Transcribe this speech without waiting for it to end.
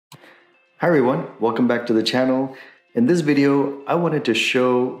Hi everyone, welcome back to the channel. In this video, I wanted to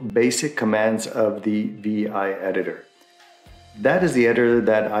show basic commands of the VI editor. That is the editor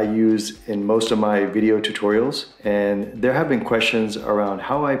that I use in most of my video tutorials, and there have been questions around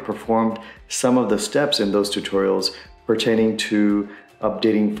how I performed some of the steps in those tutorials pertaining to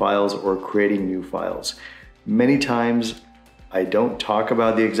updating files or creating new files. Many times I don't talk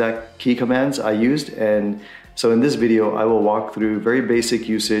about the exact key commands I used, and so in this video, I will walk through very basic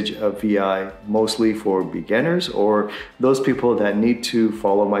usage of VI, mostly for beginners or those people that need to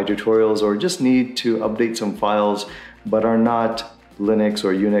follow my tutorials or just need to update some files but are not Linux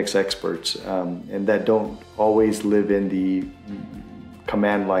or Unix experts and that don't always live in the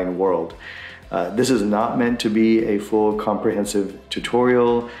command line world. This is not meant to be a full comprehensive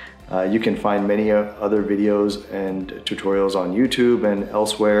tutorial. You can find many other videos and tutorials on YouTube and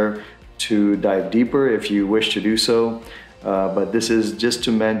elsewhere to dive deeper if you wish to do so, but this is just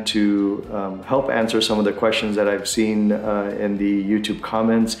meant to help answer some of the questions that I've seen in the YouTube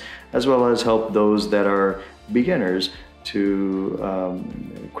comments, as well as help those that are beginners to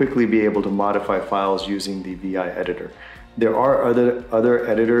quickly be able to modify files using the VI editor. There are other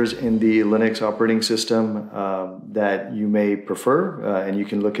editors in the Linux operating system that you may prefer, and you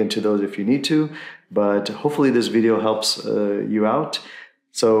can look into those if you need to, but hopefully this video helps you out.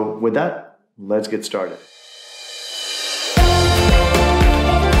 So with that, let's get started.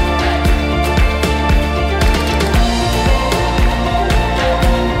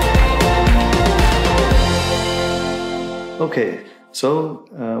 Okay, so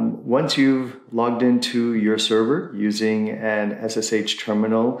once you've logged into your server using an SSH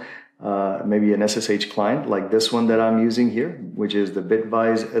terminal, maybe an SSH client like this one that I'm using here, which is the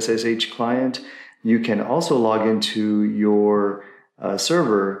Bitvise SSH client, you can also log into your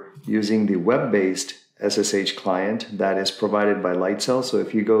server using the web-based SSH client that is provided by Lightsail. So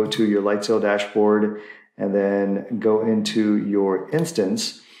if you go to your Lightsail dashboard and then go into your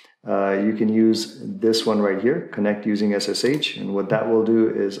instance, you can use this one right here, connect using SSH. And what that will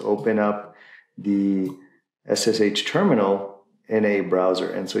do is open up the SSH terminal in a browser.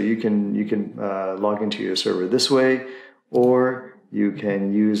 And so you can log into your server this way, or you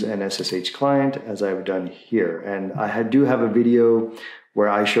can use an SSH client as I've done here. And I do have a video where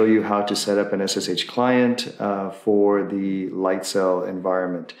I show you how to set up an SSH client for the Lightsail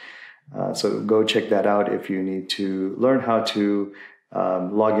environment. So go check that out if you need to learn how to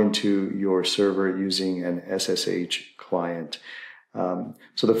log into your server using an SSH client.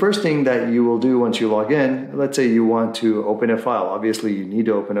 So the first thing that you will do once you log in, let's say you want to open a file. Obviously, you need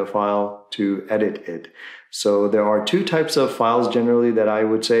to open a file to edit it. So there are two types of files generally that I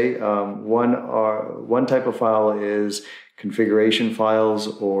would say. One type of file is configuration files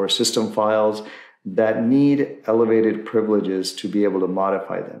or system files that need elevated privileges to be able to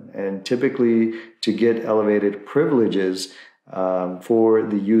modify them. And typically, to get elevated privileges for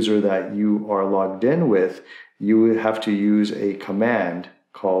the user that you are logged in with, you would have to use a command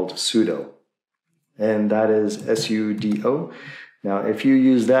called sudo, and that is sudo. Now, if you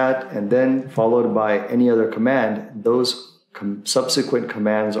use that and then followed by any other command, those subsequent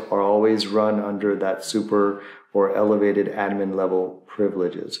commands are always run under that super or elevated admin level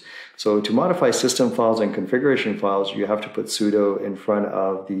privileges. So to modify system files and configuration files, you have to put sudo in front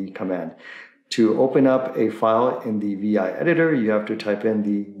of the command. To open up a file in the VI editor, you have to type in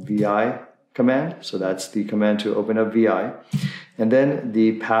the VI command. So that's the command to open up VI, and then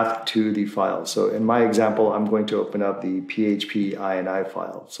the path to the file. So in my example, I'm going to open up the PHP ini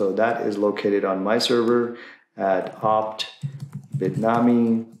file. So that is located on my server at opt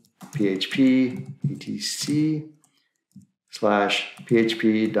bitnami php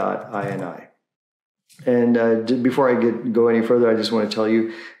etc/php.ini. And before I go any further, I just want to tell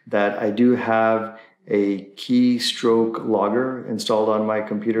you that I do have a keystroke logger installed on my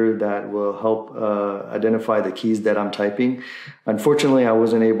computer that will help identify the keys that I'm typing. Unfortunately, I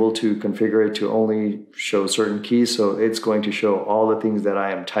wasn't able to configure it to only show certain keys, so it's going to show all the things that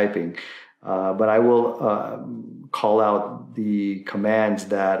I am typing. But I will call out the commands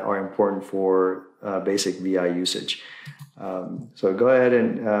that are important for basic VI usage. So go ahead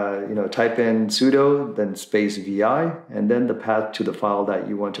and type in sudo, then space VI, and then the path to the file that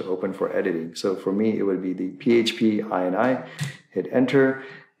you want to open for editing. So for me, it would be the PHP ini. Hit enter,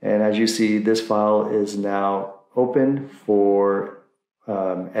 and as you see, this file is now open for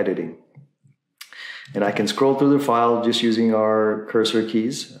editing. And I can scroll through the file just using our cursor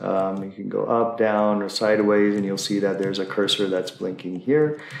keys. You can go up, down, or sideways, and you'll see that there's a cursor that's blinking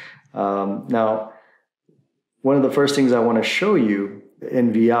here. Now, one of the first things I want to show you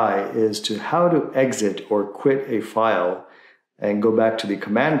in VI is to how to exit or quit a file and go back to the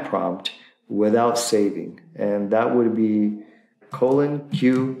command prompt without saving. And that would be colon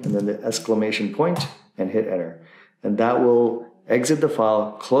Q and then the exclamation point and hit enter. And that will exit the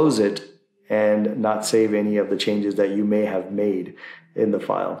file, close it, and not save any of the changes that you may have made in the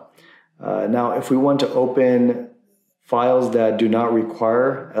file. Now, if we want to open files that do not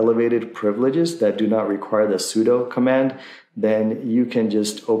require elevated privileges, that do not require the sudo command, then you can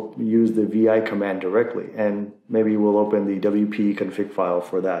just use the vi command directly, and maybe we'll open the wp-config file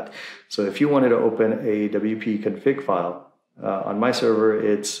for that. So if you wanted to open a wp-config file, on my server,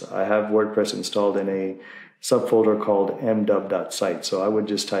 I have WordPress installed in a subfolder called mdub.site. So I would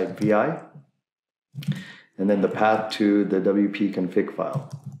just type vi and then the path to the wp-config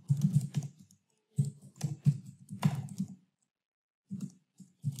file.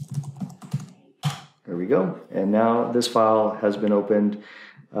 There we go. And now this file has been opened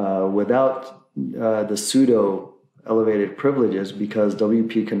without the sudo elevated privileges, because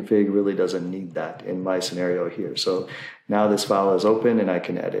wp-config really doesn't need that in my scenario here. So now this file is open and I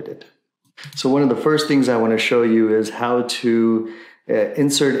can edit it. So one of the first things I want to show you is how to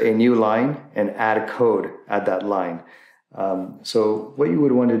insert a new line and add code at that line. So what you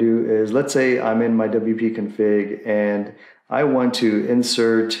would want to do is, let's say I'm in my wp-config and I want to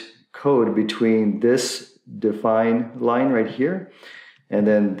insert code between this define line right here and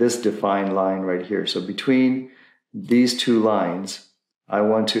then this define line right here. So between these two lines, I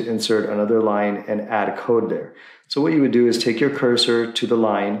want to insert another line and add code there. So what you would do is take your cursor to the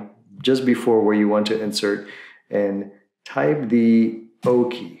line just before where you want to insert and type the O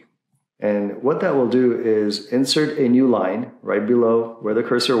key. And what that will do is insert a new line right below where the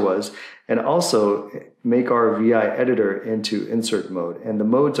cursor was, and also make our VI editor into insert mode. And the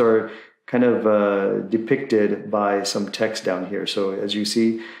modes are kind of depicted by some text down here. So as you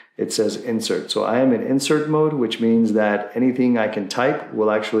see, it says insert. So I am in insert mode, which means that anything I can type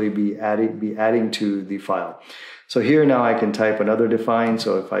will actually be adding to the file. So here now I can type another define.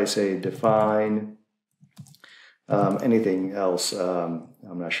 So if I say define anything else,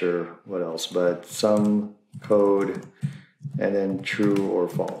 I'm not sure what else, but some code and then true or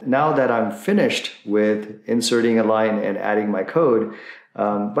false. Now that I'm finished with inserting a line and adding my code,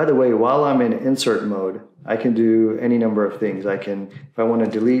 by the way, while I'm in insert mode, I can do any number of things. I can, if I want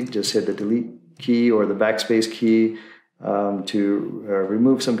to delete, just hit the delete key or the backspace key to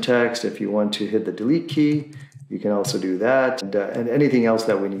remove some text. If you want to hit the delete key, you can also do that, and anything else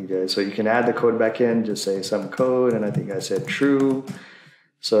that we need. So you can add the code back in, just say some code, and I think I said true.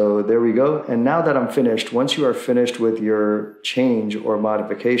 So there we go. And now that I'm finished, once you are finished with your change or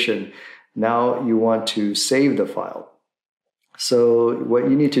modification, now you want to save the file. So what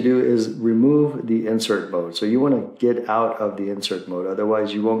you need to do is remove the insert mode. So you want to get out of the insert mode.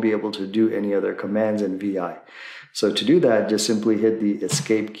 Otherwise, you won't be able to do any other commands in VI. So to do that, just simply hit the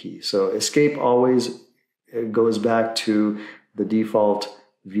escape key. So escape always goes back to the default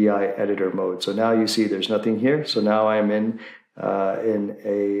VI editor mode. So now you see there's nothing here. So now I'm in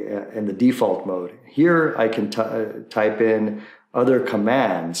the default mode. Here I can type in other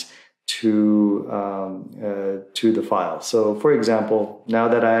commands to the file. So for example, now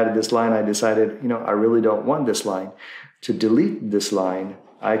that I added this line, I decided, I really don't want this line. To delete this line,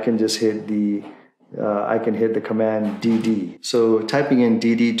 I can just hit the command dd. So typing in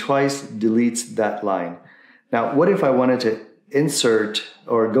dd twice deletes that line. Now, what if I wanted to insert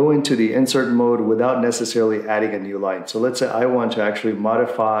or go into the insert mode without necessarily adding a new line? So let's say I want to actually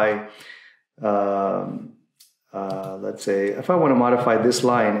modify, let's say if I want to modify this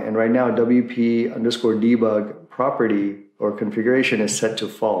line, and right now wp_debug property or configuration is set to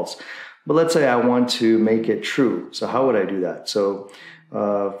false. But let's say I want to make it true. So how would I do that? So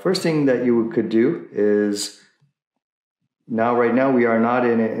first thing that you could do is, right now we are not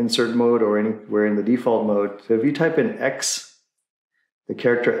in an insert mode we're in the default mode. So if you type in X, the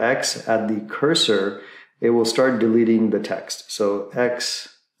character X at the cursor, it will start deleting the text. So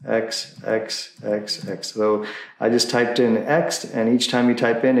X, X, X, X, X. So I just typed in X, and each time you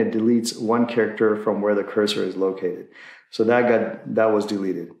type in, it deletes one character from where the cursor is located. So that was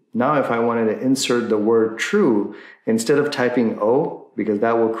deleted. Now if I wanted to insert the word true, instead of typing O, because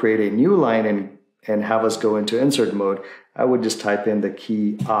that will create a new line and have us go into insert mode, I would just type in the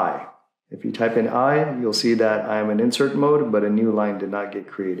key I. If you type in I, you'll see that I am in insert mode, but a new line did not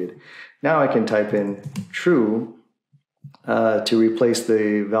get created. Now I can type in true to replace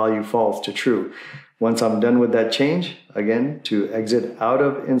the value false to true. Once I'm done with that change, again, to exit out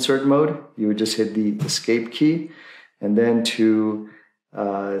of insert mode, you would just hit the escape key. And then to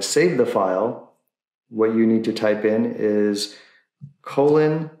save the file, what you need to type in is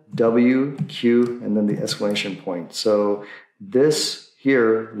 :W, Q, and then the exclamation point. So this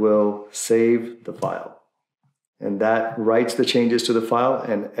here will save the file. And that writes the changes to the file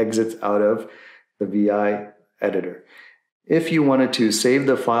and exits out of the VI editor. If you wanted to save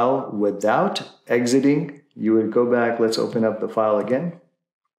the file without exiting, you would go back. Let's open up the file again.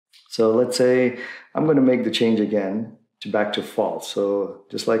 So let's say I'm going to make the change again back to false. So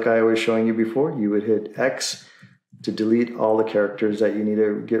just like I was showing you before, you would hit X to delete all the characters that you need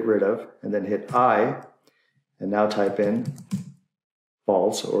to get rid of, and then hit I, and now type in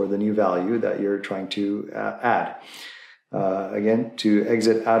false, or the new value that you're trying to add. Again, to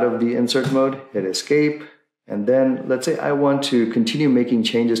exit out of the insert mode, hit escape, and then let's say I want to continue making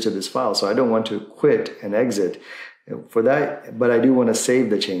changes to this file, so I don't want to quit and exit for that, but I do want to save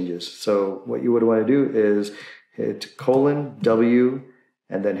the changes. So what you would want to do is hit :W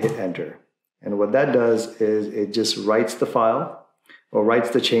and then hit enter. And what that does is it just writes the file or writes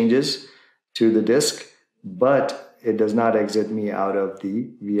the changes to the disk, but it does not exit me out of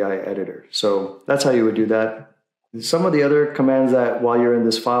the VI editor. So that's how you would do that. Some of the other commands that while you're in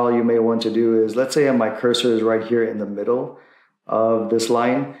this file you may want to do is, let's say my cursor is right here in the middle of this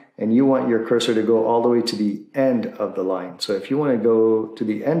line, and you want your cursor to go all the way to the end of the line. So if you want to go to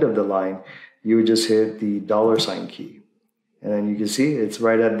the end of the line, you would just hit the $ key. And then you can see it's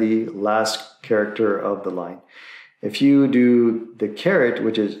right at the last character of the line. If you do the caret,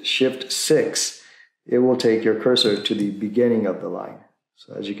 which is Shift 6, it will take your cursor to the beginning of the line.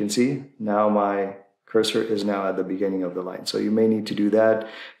 So as you can see, now my cursor is now at the beginning of the line. So you may need to do that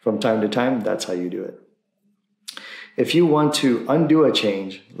from time to time. That's how you do it. If you want to undo a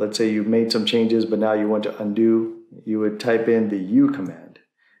change, let's say you've made some changes, but now you want to undo, you would type in the U command.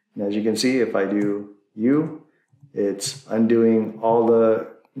 And as you can see, if I do U, it's undoing all the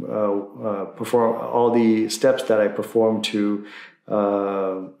all the steps that I performed to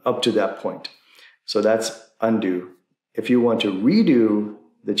up to that point. So that's undo. If you want to redo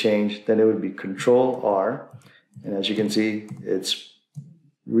the change, then it would be Control-R, and as you can see, it's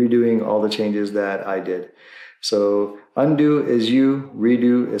redoing all the changes that I did. So undo is U,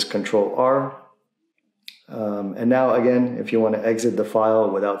 redo is Control-R. And now again, if you want to exit the file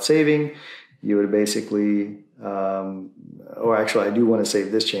without saving, you would basically, or actually I do want to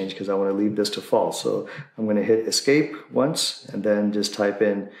save this change because I want to leave this to false. So I'm going to hit escape once and then just type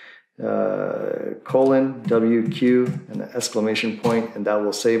in :WQ and an exclamation point, and that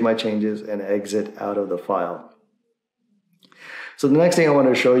will save my changes and exit out of the file. So the next thing I want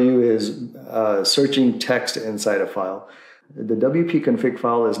to show you is searching text inside a file. The wp-config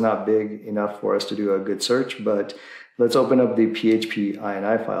file is not big enough for us to do a good search, but let's open up the PHP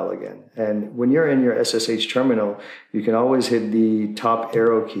ini file again. And when you're in your SSH terminal, you can always hit the top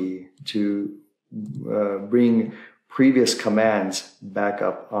arrow key to bring previous commands back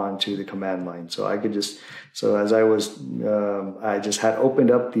up onto the command line. So I could just, so as I was, I just had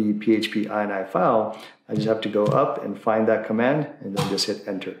opened up the PHP ini file, I just have to go up and find that command and then just hit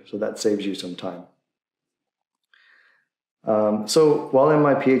enter. So that saves you some time. So while in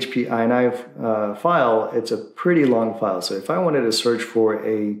my PHP ini file, it's a pretty long file. So if I wanted to search for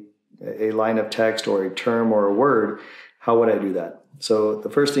a line of text or a term or a word, how would I do that? So the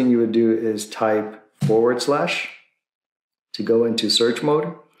first thing you would do is type / to go into search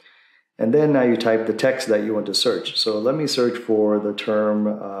mode. And then now you type the text that you want to search. So let me search for the term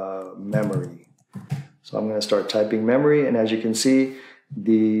memory. So I'm going to start typing memory. And as you can see,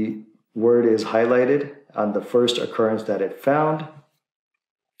 the word is highlighted on the first occurrence that it found.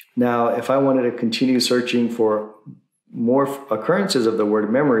 Now, if I wanted to continue searching for more occurrences of the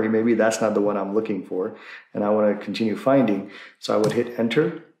word memory, maybe that's not the one I'm looking for, and I want to continue finding. So I would hit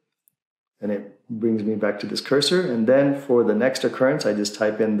enter, and it brings me back to this cursor. And then for the next occurrence, I just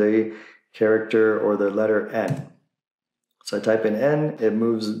type in the character or the letter N. So I type in N, it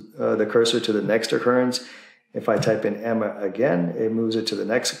moves the cursor to the next occurrence. If I type in M again, it moves it to the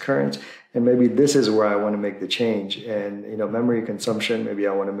next occurrence. And maybe this is where I want to make the change. And memory consumption, maybe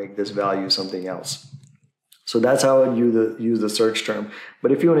I want to make this value something else. So that's how I would use the search term.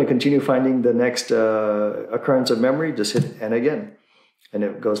 But if you want to continue finding the next occurrence of memory, just hit N again. And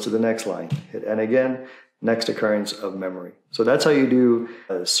it goes to the next line. Hit N again, next occurrence of memory. So that's how you do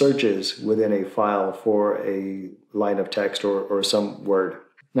searches within a file for a line of text or some word.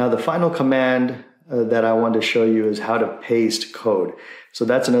 Now the final command that I want to show you is how to paste code. So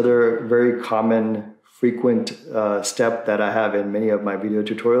that's another very common, frequent step that I have in many of my video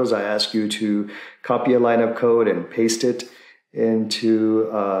tutorials. I ask you to copy a line of code and paste it into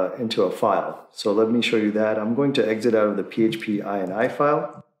a file. So let me show you that. I'm going to exit out of the PHP ini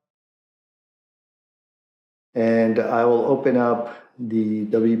file. And I will open up the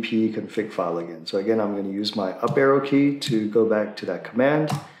wp-config file again. So again, I'm going to use my up arrow key to go back to that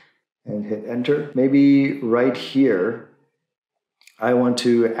command and hit enter. Maybe right here, I want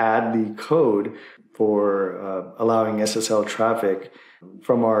to add the code for allowing SSL traffic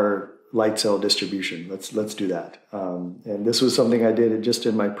from our light cell distribution. Let's do that. And this was something I did just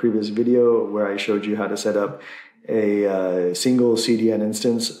in my previous video where I showed you how to set up a single CDN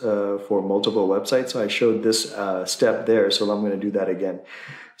instance for multiple websites. So I showed this step there, so I'm going to do that again.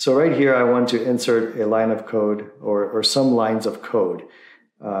 So right here, I want to insert a line of code or some lines of code.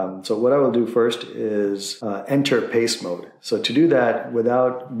 So what I will do first is enter paste mode. So to do that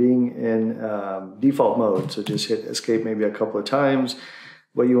without being in default mode, so just hit escape maybe a couple of times.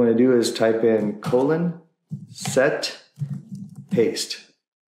 What you want to do is type in : set paste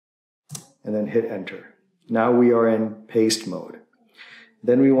and then hit enter. Now we are in paste mode.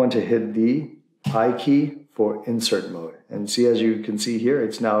 Then we want to hit the I key for insert mode. And see, as you can see here,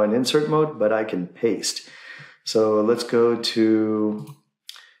 it's now in insert mode, but I can paste. So let's go to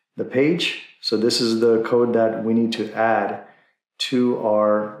the page. So this is the code that we need to add to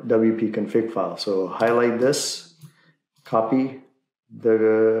our wp-config file. So highlight this, copy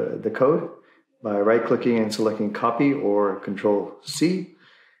the code by right-clicking and selecting copy or Control-C,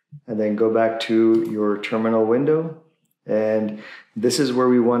 and then go back to your terminal window. And this is where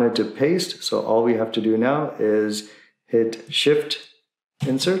we want it to paste. So all we have to do now is hit Shift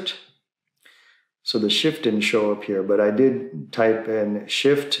Insert. So the shift didn't show up here, but I did type in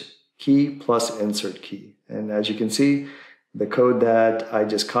Shift key plus insert key. And as you can see, the code that I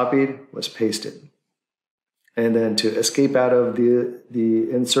just copied was pasted. And then to escape out of the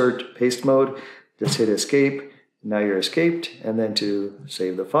insert paste mode, just hit escape. Now you're escaped. And then to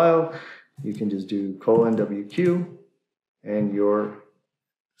save the file, you can just do :wq and you're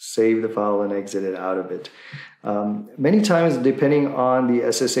save the file and exit it out of it. Many times, depending on the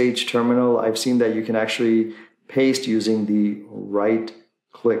SSH terminal, I've seen that you can actually paste using the right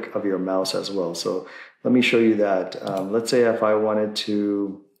click of your mouse as well. So let me show you that. Let's say if I wanted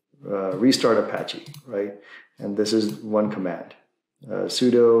to restart Apache, right? And this is one command,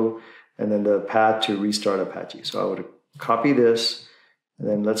 sudo, and then the path to restart Apache. So I would copy this, and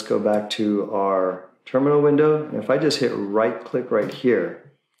then let's go back to our terminal window. And if I just hit right click right here,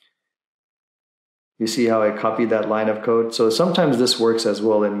 you see how I copied that line of code? So sometimes this works as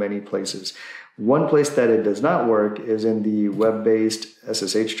well in many places. One place that it does not work is in the web-based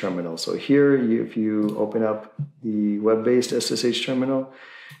SSH terminal. So here, if you open up the web-based SSH terminal,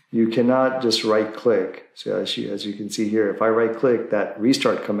 you cannot just right-click. So as you can see here, if I right-click, that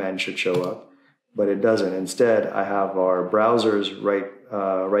restart command should show up, but it doesn't. Instead, I have our browser's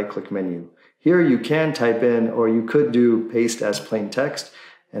right-click menu. Here you can type in, or you could do paste as plain text,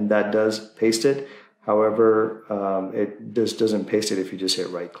 and that does paste it. However, it just doesn't paste it if you just hit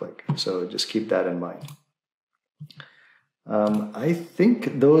right-click. So just keep that in mind. I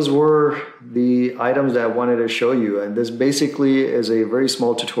think those were the items that I wanted to show you. And this basically is a very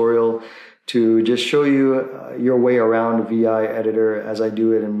small tutorial to just show you your way around VI Editor as I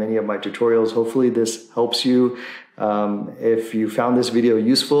do it in many of my tutorials. Hopefully this helps you. If you found this video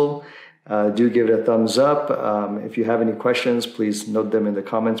useful, do give it a thumbs up. If you have any questions, please note them in the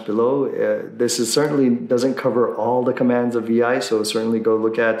comments below. This certainly doesn't cover all the commands of VI, so certainly go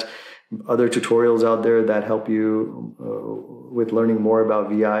look at other tutorials out there that help you with learning more about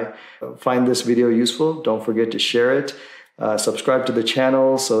VI. Find this video useful. Don't forget to share it. Subscribe to the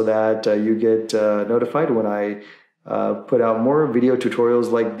channel so that you get notified when I put out more video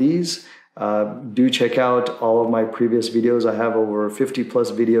tutorials like these. Do check out all of my previous videos. I have over 50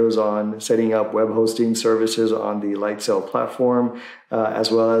 plus videos on setting up web hosting services on the Lightsail platform, as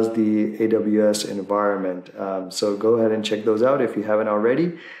well as the AWS environment. So go ahead and check those out if you haven't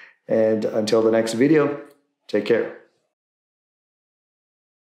already. And until the next video, take care.